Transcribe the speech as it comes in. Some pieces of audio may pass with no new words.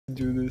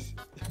Do this.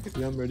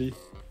 Yeah, I'm ready.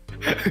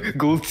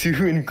 Goal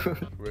 2 and go.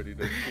 Ready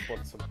to poop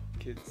on some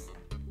kids.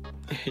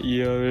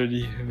 Yeah,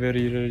 ready.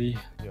 Very ready.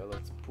 Yeah,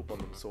 let's poop on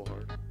them so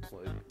hard.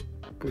 Like,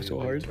 Poop so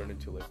hard? Turn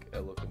into like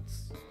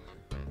elephants.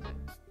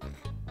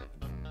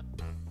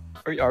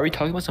 Are we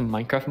talking about some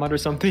Minecraft mod or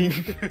something?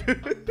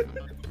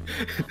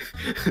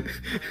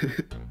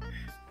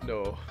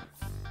 No.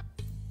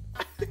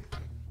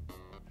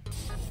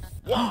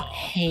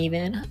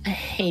 Haven.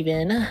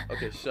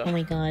 Okay, shut. Oh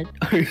my god.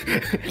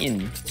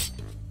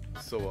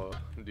 So,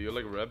 do you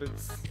like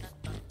rabbits?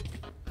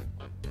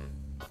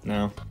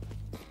 No.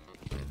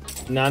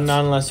 Not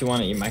unless you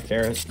want to eat my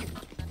carrots.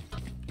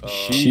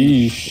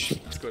 Sheesh.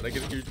 Let's go. I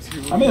get here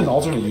too. I'm in an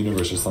alternate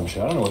universe or some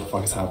shit. I don't know what the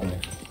fuck is happening.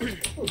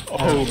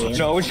 Oh,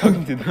 no, we're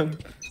talking to them.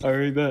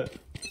 Alright, bet.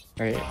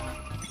 Alright.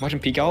 Watch him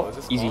peek out.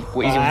 Easy.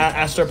 Wait, easy.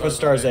 Astra put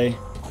stars A.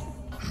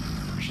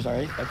 She's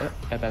alright.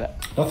 Bet.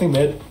 Nothing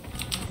mid.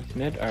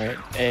 Mid? Alright.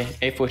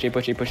 A push.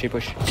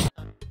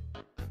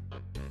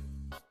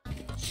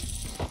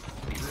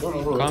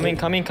 Coming.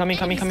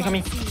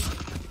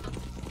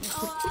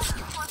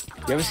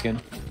 You have a skin?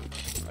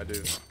 I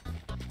do.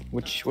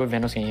 What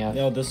Vandal skin you have?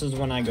 Yo, this is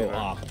when I go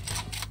up.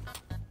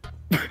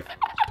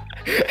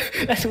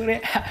 That's what I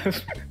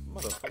have.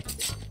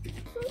 Motherfucker.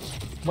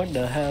 What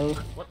the hell?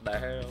 What the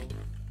hell?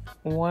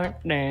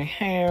 What the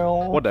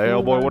hell? What the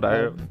hell, boy? What the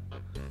hell?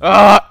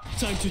 Ah!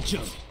 Time to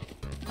jump.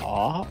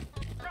 Aw.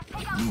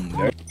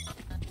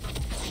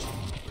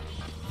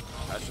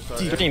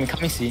 Astra Team,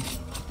 come and see.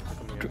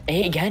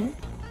 A again?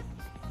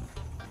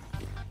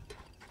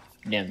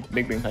 Damn,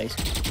 big brain plays.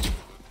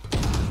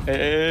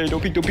 Hey,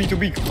 don't peek.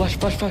 Flash.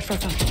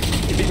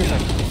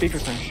 Big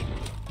flash.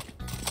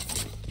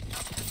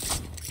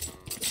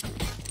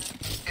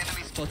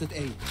 Enemy spotted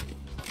A.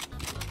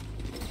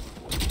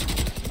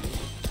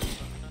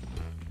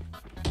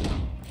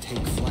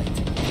 Take flight.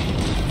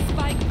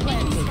 Spike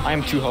planted. I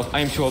am 2 health.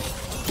 Enemy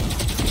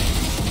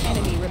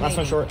remaining. Last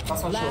one short.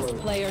 That's not Last sure.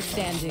 player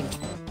standing.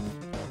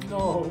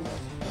 No.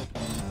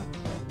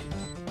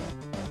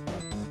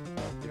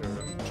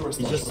 Short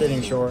He's stuff. just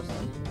sitting short.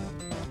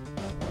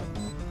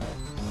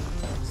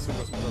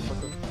 Super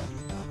motherfucker.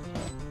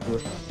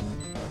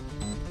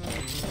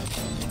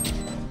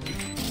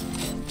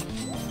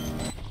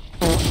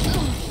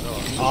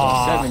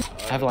 Ah. 7.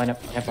 Have lineup.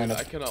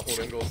 I cannot hold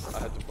angles. I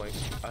had to flank.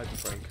 I'm a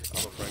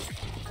Frank.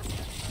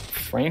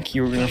 Frank,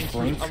 you were gonna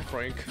Frank? I'm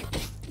Frank.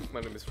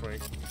 My name is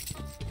Frank.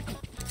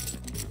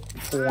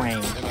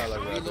 Frank. And I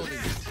like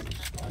rabbits.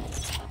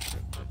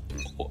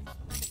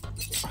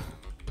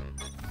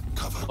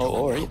 Oh,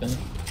 alright then.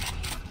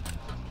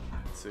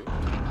 Let's see.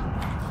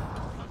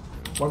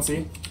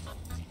 1C.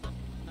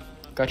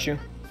 Got you.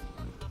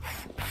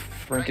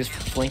 Frank is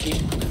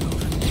flanking.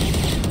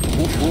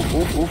 Oof.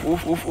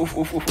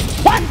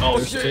 What? Oh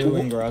There's shit! 2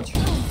 in garage.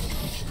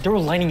 They were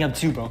lining up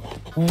too, bro.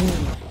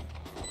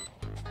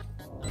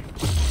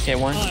 Okay,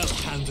 1. I'll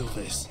handle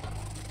this.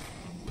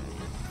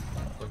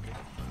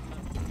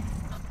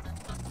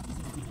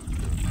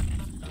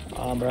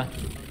 Bruh.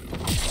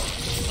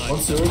 1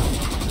 sewage.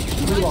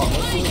 3 long.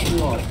 3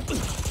 long.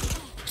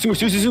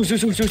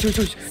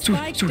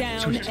 Spike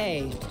down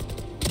A.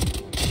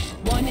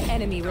 One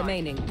enemy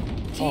remaining.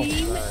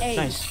 Team A.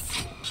 Nice.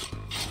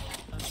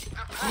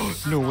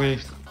 No way.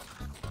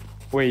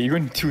 Wait, you're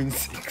going 2 and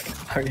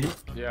 6. Alright.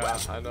 Yeah,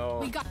 I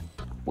know.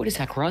 What is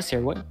that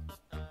crosshair? What?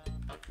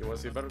 You wanna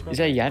see a better Is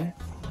that Yan?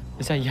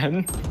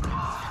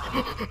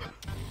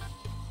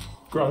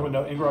 Garage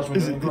window. In garage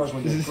window.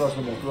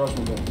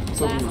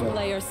 So Last weird.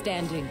 player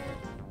standing.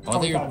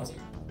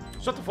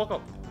 Shut the fuck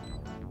up.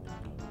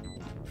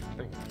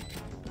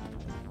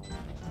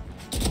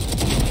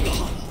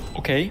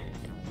 Okay.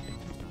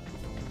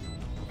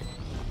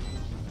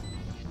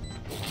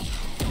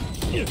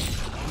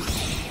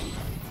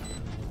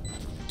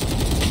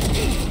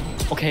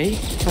 Okay.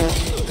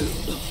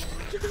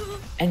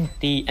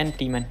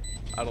 Empty man.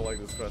 I don't like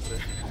this crosshair.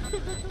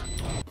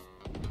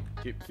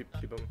 keep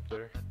him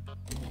there.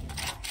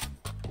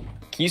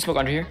 Can you smoke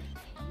under here?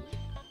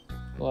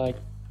 Like.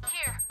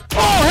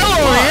 Oh,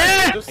 hello,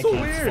 yeah! That's so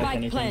weird.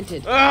 Spike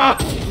planted. Ah!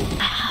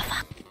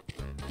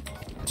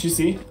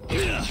 2C.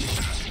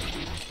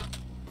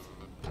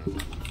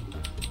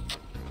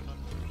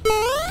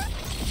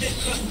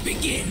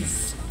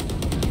 Begins.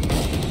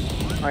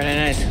 Alright,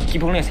 nice.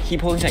 Keep holding tight.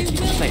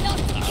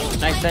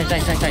 Nice.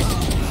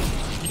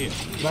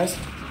 Nice.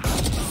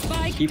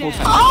 Spike Keep holding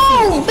down. tight.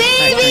 Oh,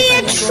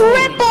 baby! Nice.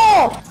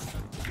 Triple!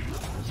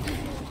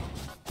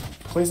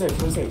 Play safe.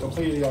 Don't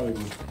play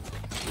idiotically.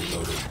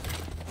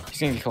 He's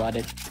gonna get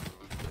collided.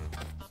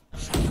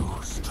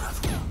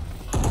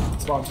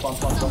 Spawn.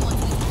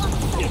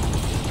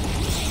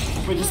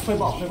 Wait, just play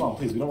bomb,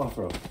 please. We don't want to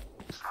throw.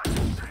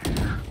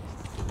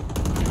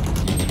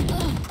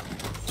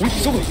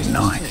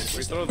 Nice.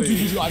 We throw the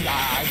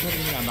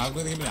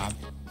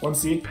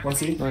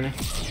 1C. Running.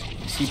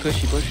 He push.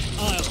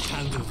 I'll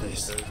handle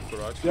this.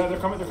 garage. Yeah, they're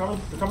coming,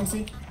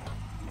 C.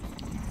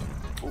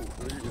 Oh,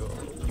 there you go.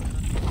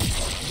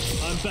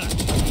 I'm back.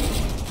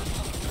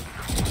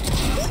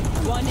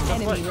 One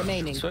enemy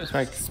remaining.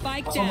 Spike.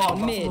 Spike Last one long,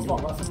 down mid.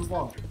 last one's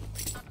long.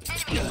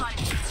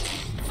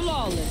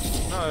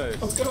 Flawless.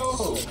 Nice. Let's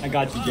go! I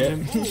got you,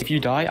 Jet. If you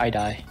die, I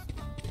die.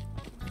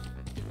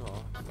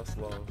 Oh, that's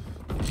love.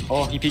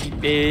 Oh, he peeked.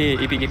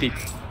 He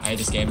peeked. I hate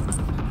this game.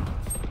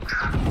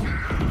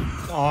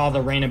 Oh,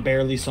 the Reyna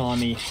barely saw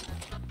me.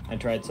 I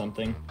tried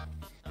something.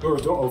 Go,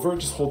 don't over,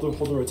 just hold the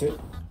rotate.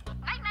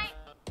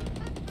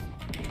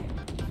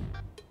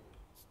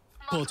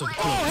 Portal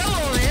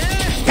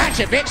closed.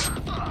 Gotcha, bitch!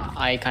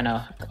 I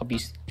kinda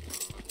abused.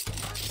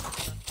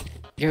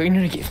 You're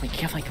gonna get flank.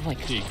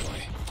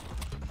 Decoy.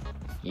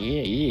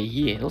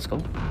 Yeah, let's go.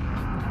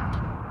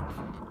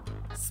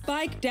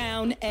 Spike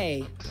down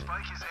A.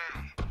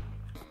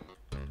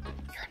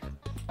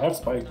 I have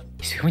spike.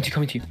 He's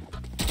coming to you.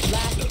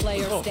 Last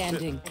player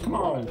standing. Come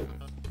on.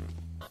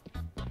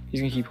 He's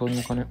gonna keep holding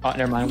the corner. Oh,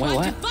 never mind. Wait,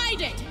 what?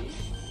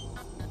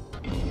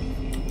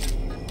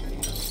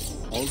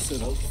 I'll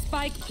sit.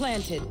 Spike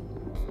planted.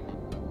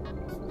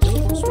 I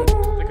think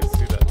I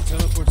see that.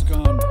 Teleport's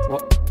gone.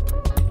 What?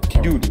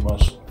 Can't Dude. do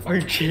much.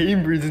 Our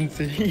chamber's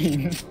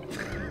insane.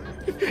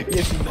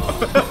 Yes.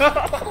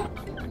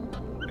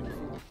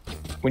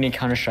 We need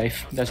counter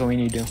strife. That's what we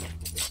need to do.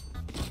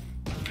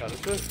 Got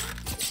it good.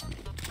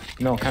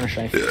 No, counter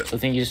strife. The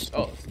thing is,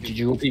 did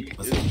you go peek?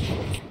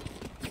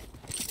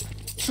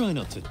 Try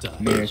not to die.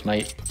 Mirrors,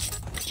 mate.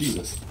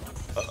 Jesus.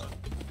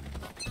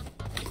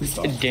 Please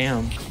stop.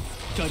 Damn.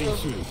 Cutting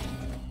through.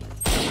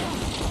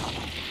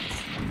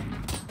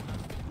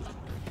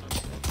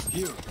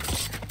 Here.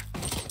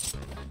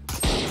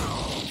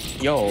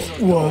 Yo.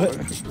 What?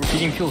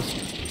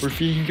 We're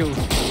feeding kills.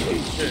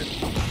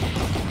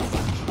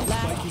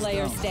 Last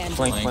player standing.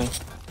 Flank.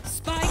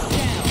 Spike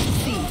down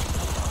C.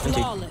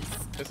 Flawless.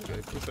 It's okay.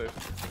 It's safe.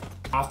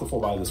 Have to full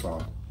buy this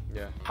round.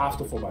 Yeah. Have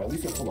to full buy. At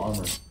least get full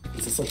armor.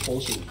 This is such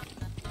bullshit.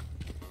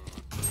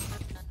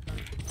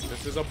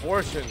 This is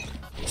abortion.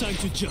 Time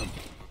to jump.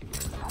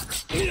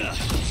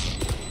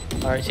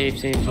 Alright,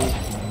 save.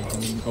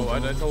 Oh, why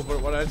did I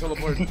teleport? Why did I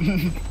teleport?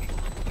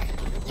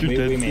 You're We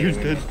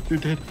dead. You're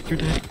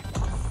dead.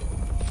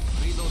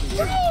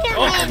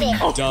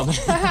 Dumb.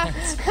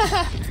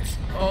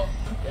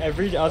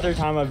 Every other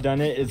time I've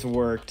done it, it's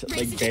worked.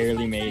 Like,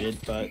 barely made it,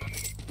 but...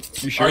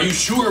 You sure? Are you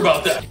sure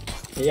about that?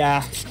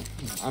 Yeah.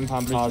 I'm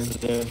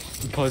positive.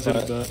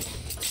 Positive But- that.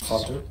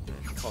 Hunter.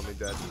 Call me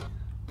daddy.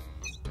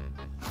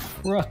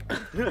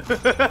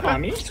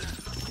 Mommy?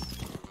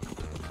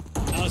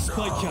 Our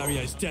spike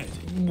carrier is dead.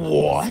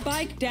 What?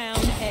 Spike down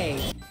A.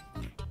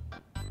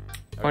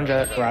 One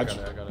jet. Garage. I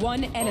got it.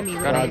 One enemy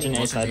Garage and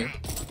remaining. A side.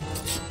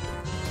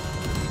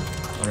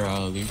 Wonder how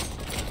I'll leave.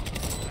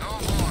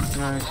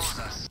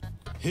 Nice.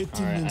 Hit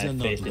Alright, I demons are have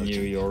not faith in you,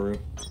 legend. Yoru.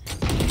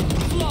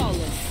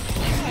 Flawless.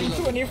 I'm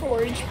 24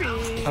 HP.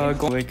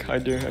 Go like I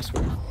do, I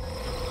swear.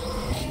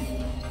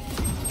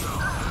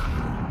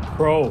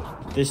 Bro,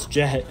 this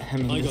Jet, I I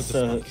mean, got this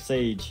the spike.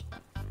 Sage.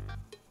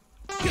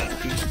 Over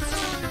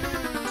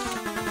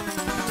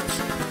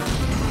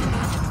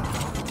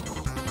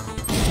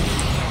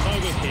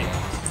here.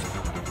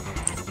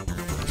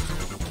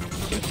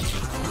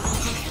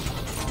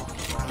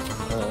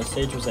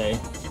 Sage was A.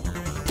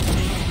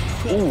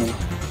 Ooh.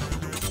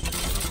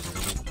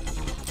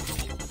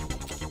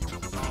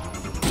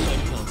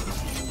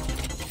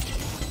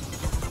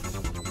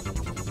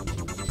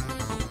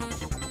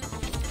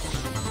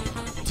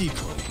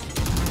 Decoy.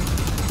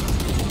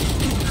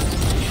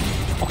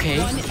 Okay.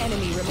 One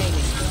enemy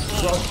remaining.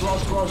 Rush,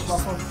 last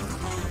one.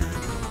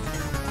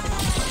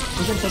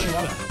 Pushing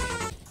up.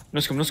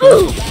 Let's go.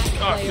 Last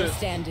player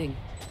standing.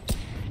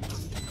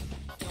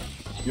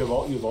 You have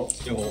ult.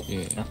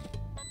 Yeah.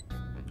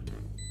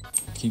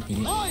 Keep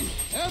hitting.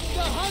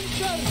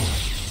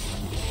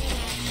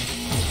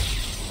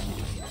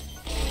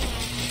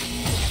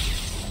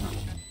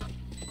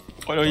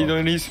 Oh no, you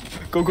don't need.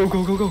 Go. Wait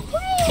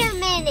a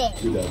minute.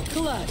 You're dead.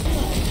 Clutch.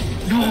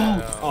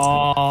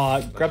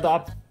 Aw, grab the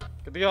op.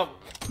 Get the up.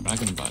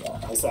 Back in the back.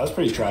 That's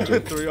pretty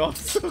tragic. 3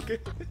 offs. Okay.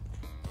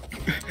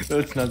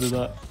 Let's not do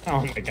that.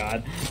 Oh my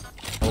god.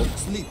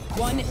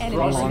 One enemy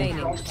Rush.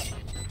 remaining.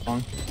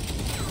 Long.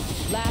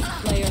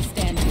 Last player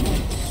standing.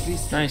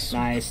 Nice.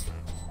 Nice.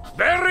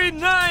 Very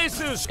nice.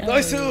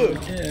 Nice.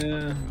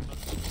 Yeah.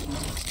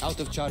 Out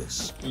of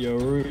charge.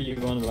 Yoru, you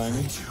wanna buy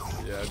me?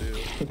 Yeah, I do.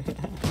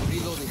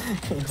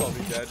 Call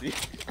me daddy.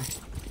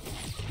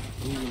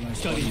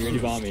 You already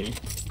bought me.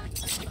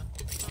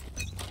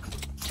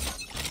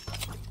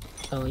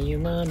 Oh, you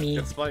mommy.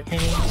 Get spike.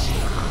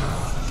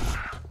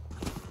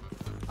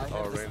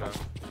 Oh, Reyna.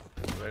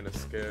 Reyna's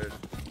scared.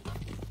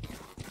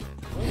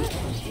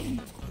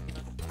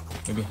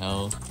 Maybe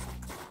hell.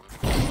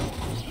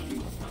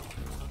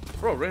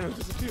 Bro, Reyna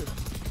disappeared.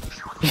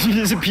 He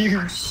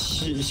disappeared.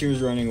 She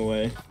was running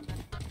away.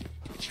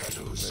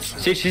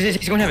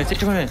 She's going heaven. She's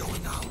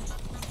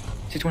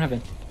going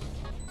heaven.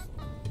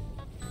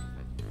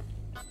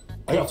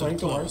 I got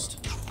flanked. Don't worry.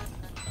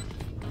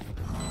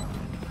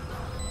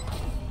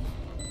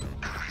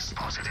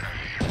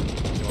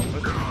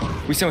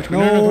 We so much. No,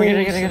 No, get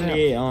it.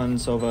 78 on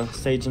Sova.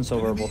 Sage and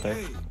Sova are both there.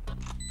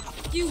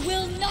 You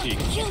will not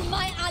kill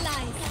my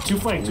allies. Two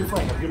flank.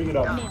 I'm giving it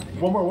up.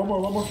 One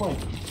more flank.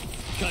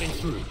 Cutting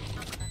through.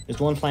 There's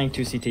one flank,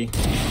 2 CT.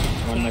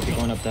 One might be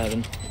going up to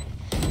heaven.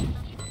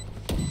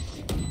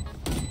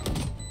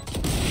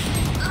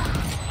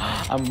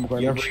 I'm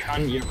going You have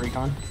recon? You have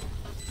recon?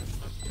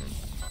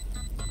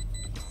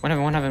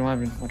 One heaven.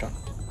 Watch out.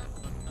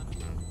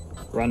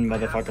 Run,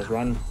 motherfuckers,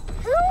 run.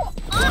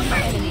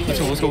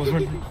 Let's go.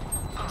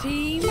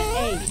 Team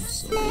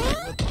Ace.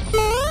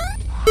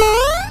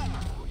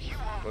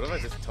 What if I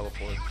just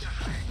teleport?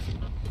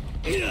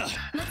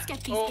 Let's get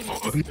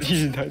these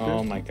He died there.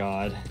 Oh my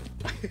god.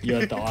 You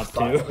had the op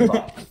too.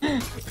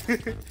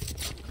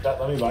 Chat,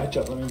 let me buy. Wait,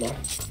 chat, let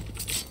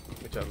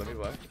me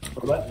buy.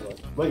 Or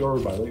let your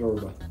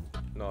buy.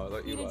 No, I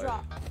let you buy.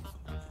 drop.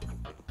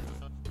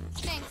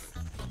 Thanks.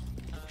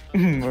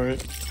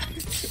 Alright.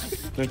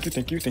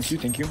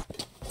 Thank you.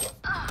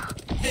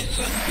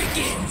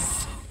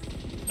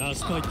 Our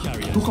spike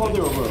carrier. Who called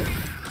there over?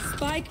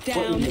 Spike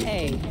down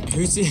A.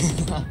 Who's he?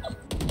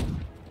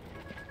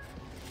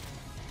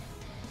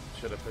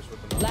 Should I push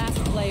with the mouse? Last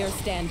player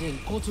standing.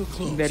 Auto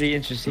close. Very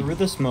interesting. Through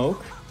the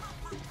smoke.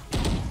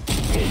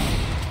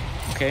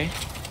 Okay.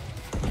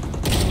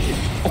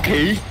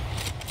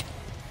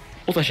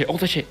 All that shit.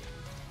 Into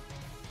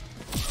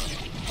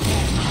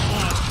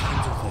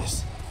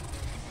this.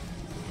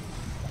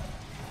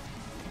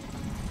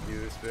 You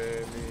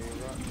spare me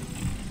right.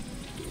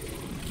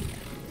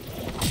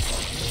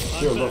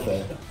 Here, look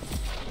there.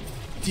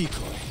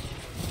 Decoy.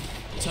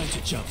 Time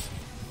to jump.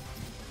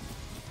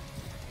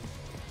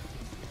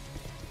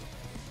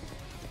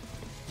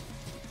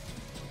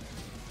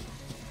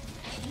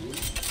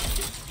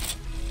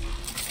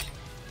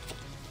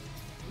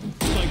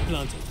 Spike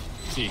planted.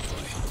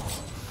 Decoy.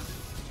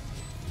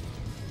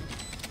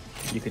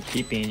 You could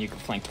TP and you could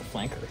flank the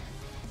flanker.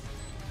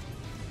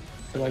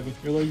 You're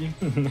lagging.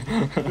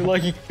 Am I?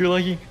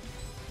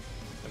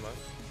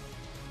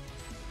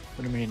 What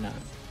do you mean not?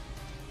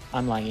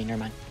 I'm lagging, never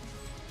mind.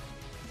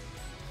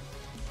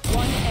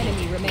 One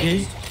enemy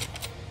remains.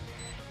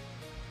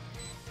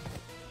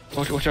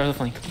 Watch out the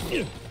flank.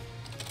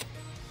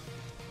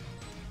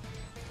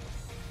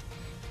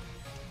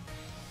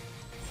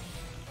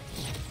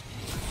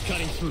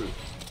 Cutting through.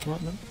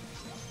 What, no?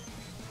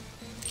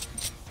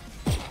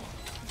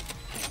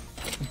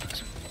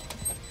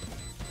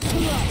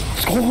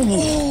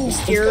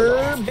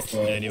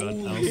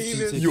 Anyone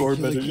else? You are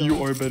better.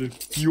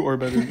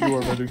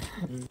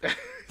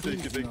 Thank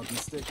you.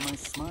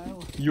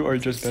 You are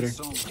just better.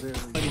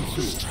 Cutting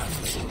through.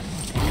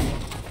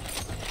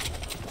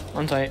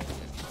 On site.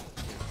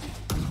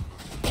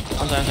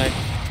 On site.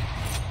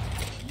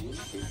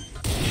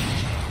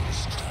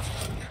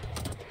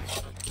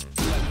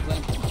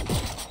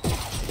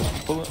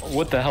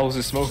 What the hell is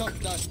this smoke?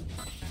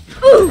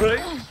 Right?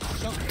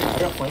 I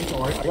got flank.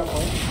 Don't worry. I got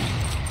flank.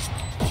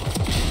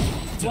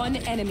 One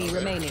enemy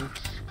remaining.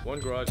 One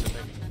garage, I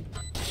think.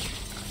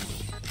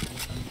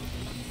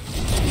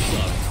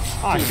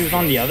 Ah, she was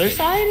on the other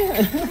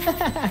side?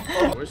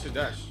 Where's your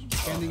dash?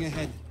 Standing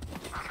ahead.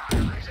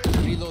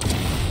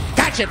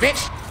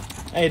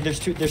 Hey, there's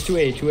two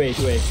A.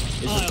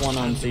 There's just one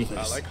on C.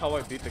 I like how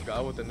I beat the guy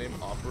with the name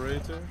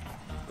Operator.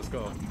 Let's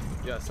go.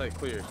 Yeah, site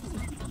clear.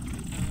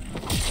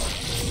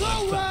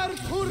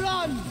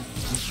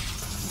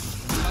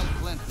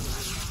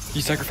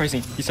 He's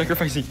sacrificing.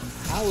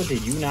 How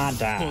did you not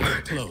die?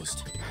 Portal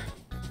closed.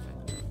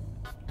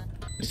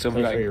 He's still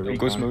Wait for like your in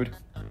ghost recon. mode.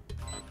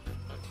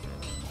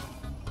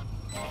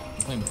 I'm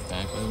playing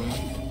back, by the way.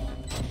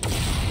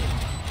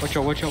 Watch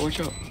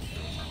out.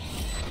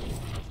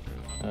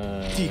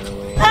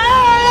 Decoy.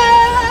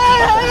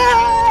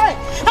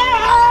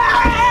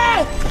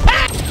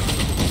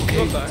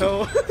 What the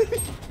hell?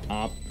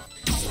 Op.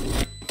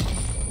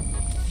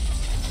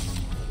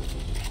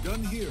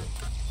 Gun here.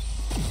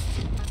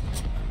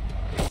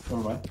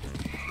 Never mind.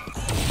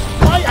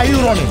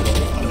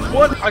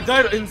 What? I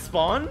died in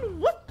spawn?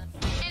 What?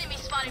 Enemy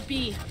spotted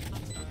B.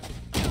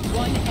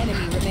 One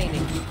enemy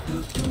remaining.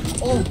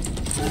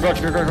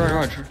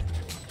 Garage.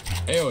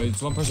 Hey, oh,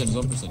 it's one person.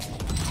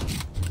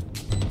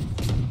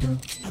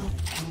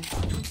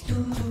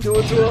 Do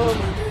it to him!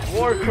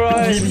 War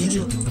cry!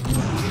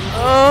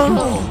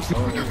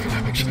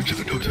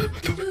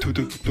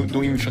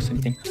 Don't even trust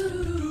anything.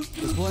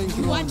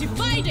 Want to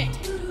fight it?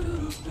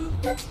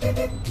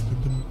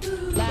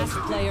 Last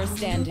player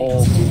standing.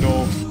 Oh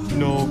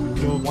no.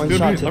 One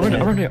shot to the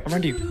head.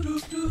 Around you.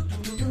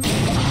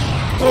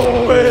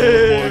 Oh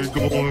way!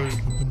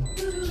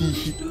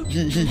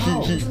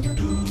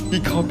 He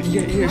copied.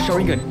 Yeah,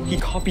 Sharingan. He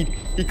copied.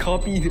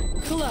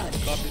 Clutch.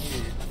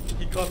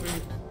 He copied me.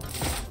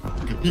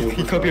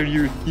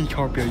 He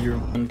copied you.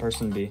 One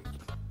person B.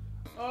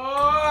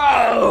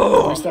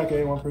 Oh! 3 stack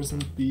A, 1 person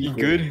B. You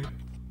good?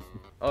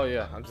 Oh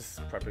yeah, I'm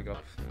just prepping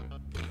up.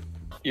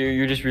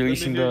 You're just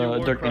releasing Let me hear your the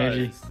war dark cries.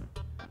 energy.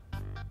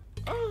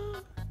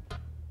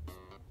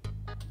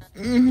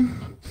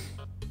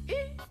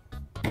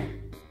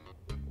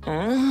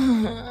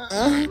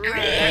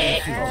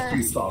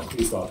 Please stop.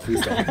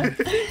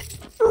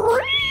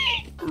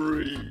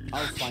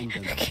 I'll find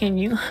them. Can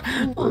you?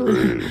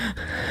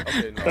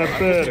 Okay, no, I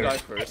think you die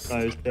first.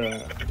 Nice.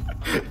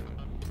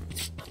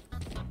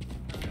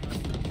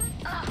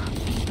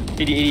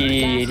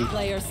 80. Last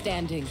player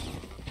standing.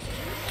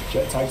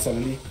 Jet tag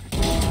 70.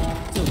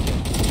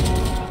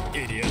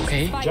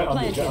 Okay. Spike Jet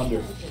planted.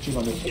 under. She's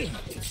under.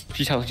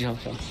 She's out.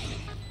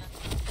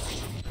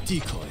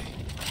 Decoy.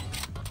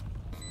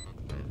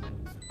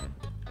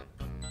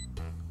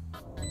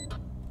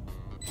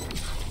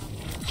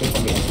 Jet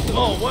under.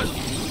 Oh, what?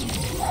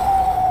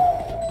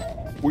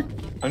 Wait,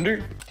 under?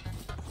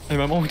 Hey,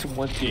 my mom wants to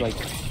like.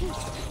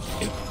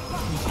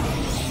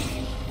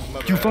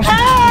 You fucking.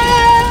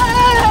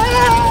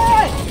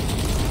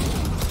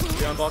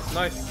 Beyond box,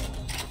 nice.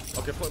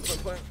 Okay, point.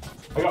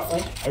 I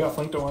got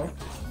flank, don't worry.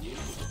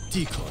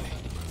 Decoy.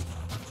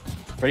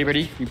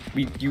 Ready? You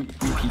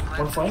repeat.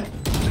 One flank.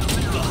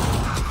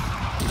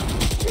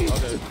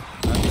 Okay.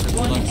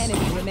 One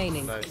enemy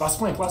remaining. Nice. Last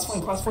flank.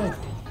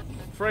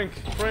 Frank.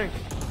 Ready.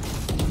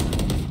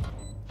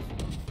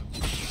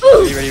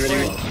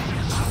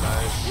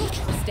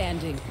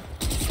 Standing.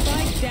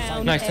 Spike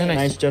down. Nice. A.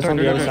 Nice, just on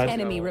the Turn. other side.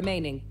 Enemy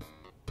remaining.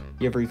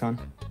 You have recon.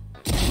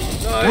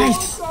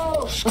 Nice.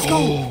 Let's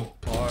go.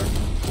 Hard.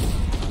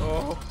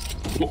 Oh.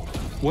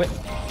 What?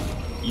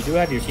 You do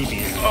have your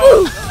TP.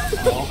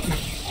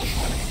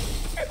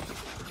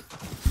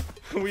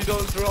 We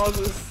don't draw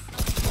this.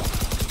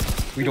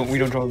 We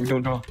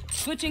don't draw.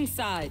 Switching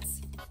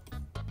sides.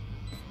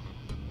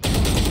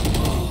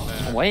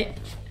 What?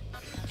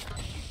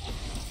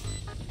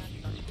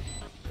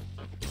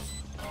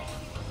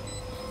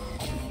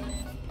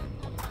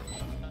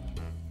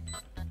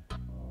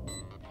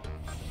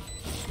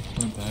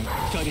 Went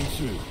back. Cutting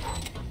through.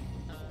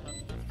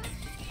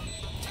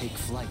 Take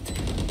flight.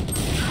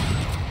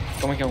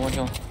 One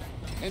kill.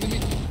 Enemy.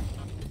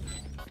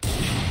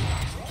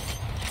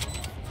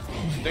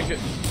 Dink it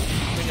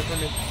for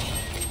me.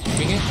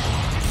 Bring it.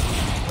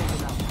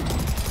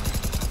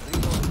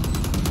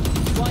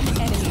 One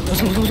enemy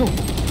Let's remaining. go.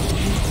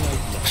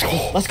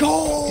 Let's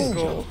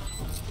go!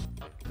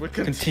 We're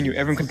Continue.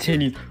 Everyone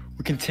continue.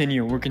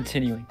 We're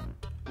continuing.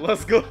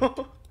 Let's go.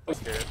 I'm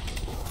scared.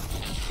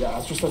 Yeah,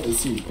 Astra stuff is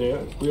C.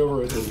 We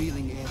overrated.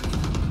 Feeling air.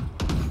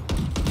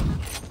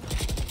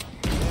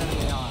 There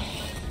they are.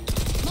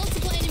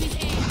 Multiple enemies A.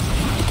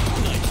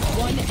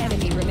 One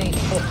enemy remaining.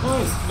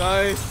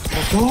 Nice.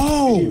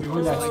 Go! We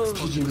win that.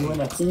 GG, we win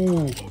that.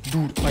 Ooh,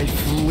 dude, I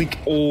flick.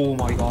 Oh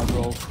my god,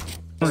 bro.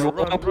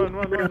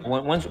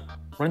 Run.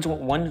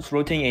 One's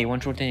rotating A,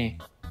 one's rotating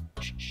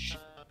A. Shh.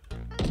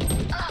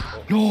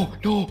 No.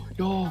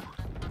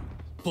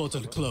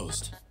 Portal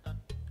closed.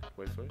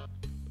 Wait for it.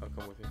 I'll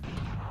come with you.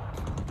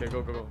 Okay,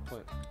 go.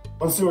 Plant.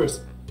 One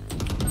sewers.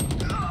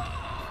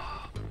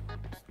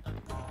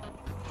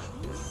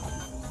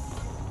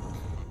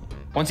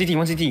 One CT.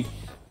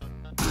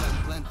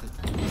 Planted.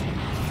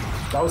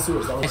 That was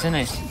sewers.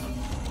 Nice.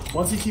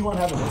 One CT, one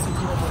heaven.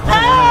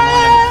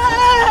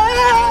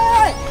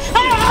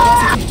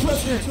 Two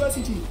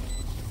SCT.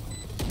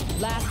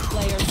 Last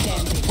player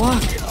standing.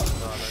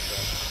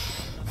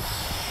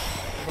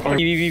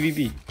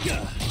 B.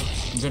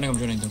 I'm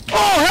joining them.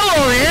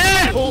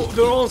 Oh,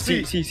 they're all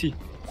C. C.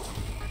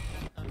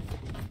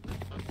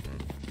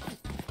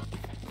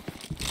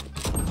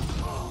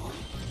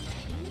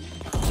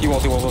 Wall.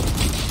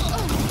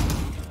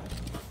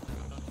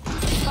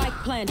 Spike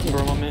planted.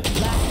 Bro, 1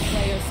 minute. Last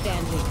player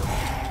standing.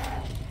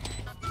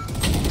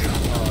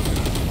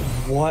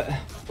 What?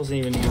 Wasn't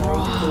even near.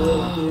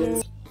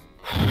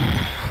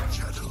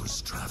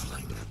 Shadows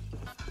traveling.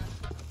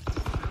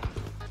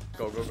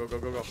 Go.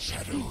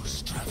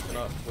 Shadows traveling. Do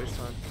not waste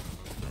time.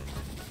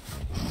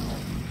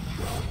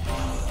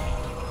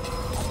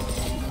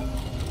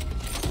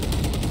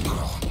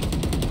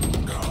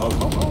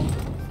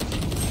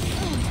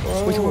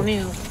 Which one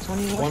is?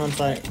 One on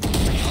site.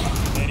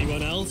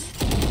 Anyone else?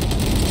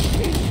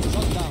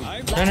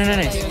 Last No.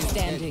 player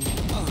standing.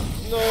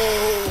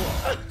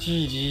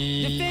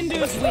 GG.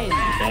 Defenders win.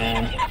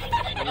 Damn.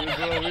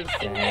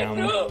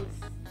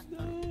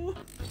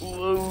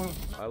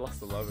 I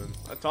lost 11.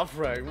 I top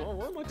frag.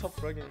 Why am I top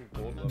fragging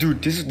gold level?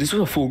 Dude, this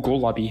was a full goal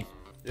lobby.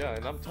 Yeah,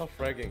 and I'm top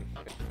fragging.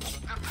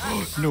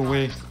 No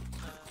way.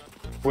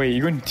 Wait,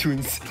 you're going 2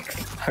 and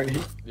 6. Sorry.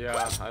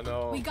 Yeah, I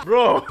know. We got-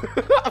 Bro!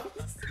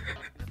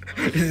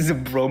 This is a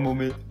bro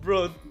moment.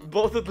 Bro,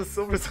 both of the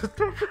silvers are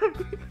top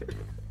fragging.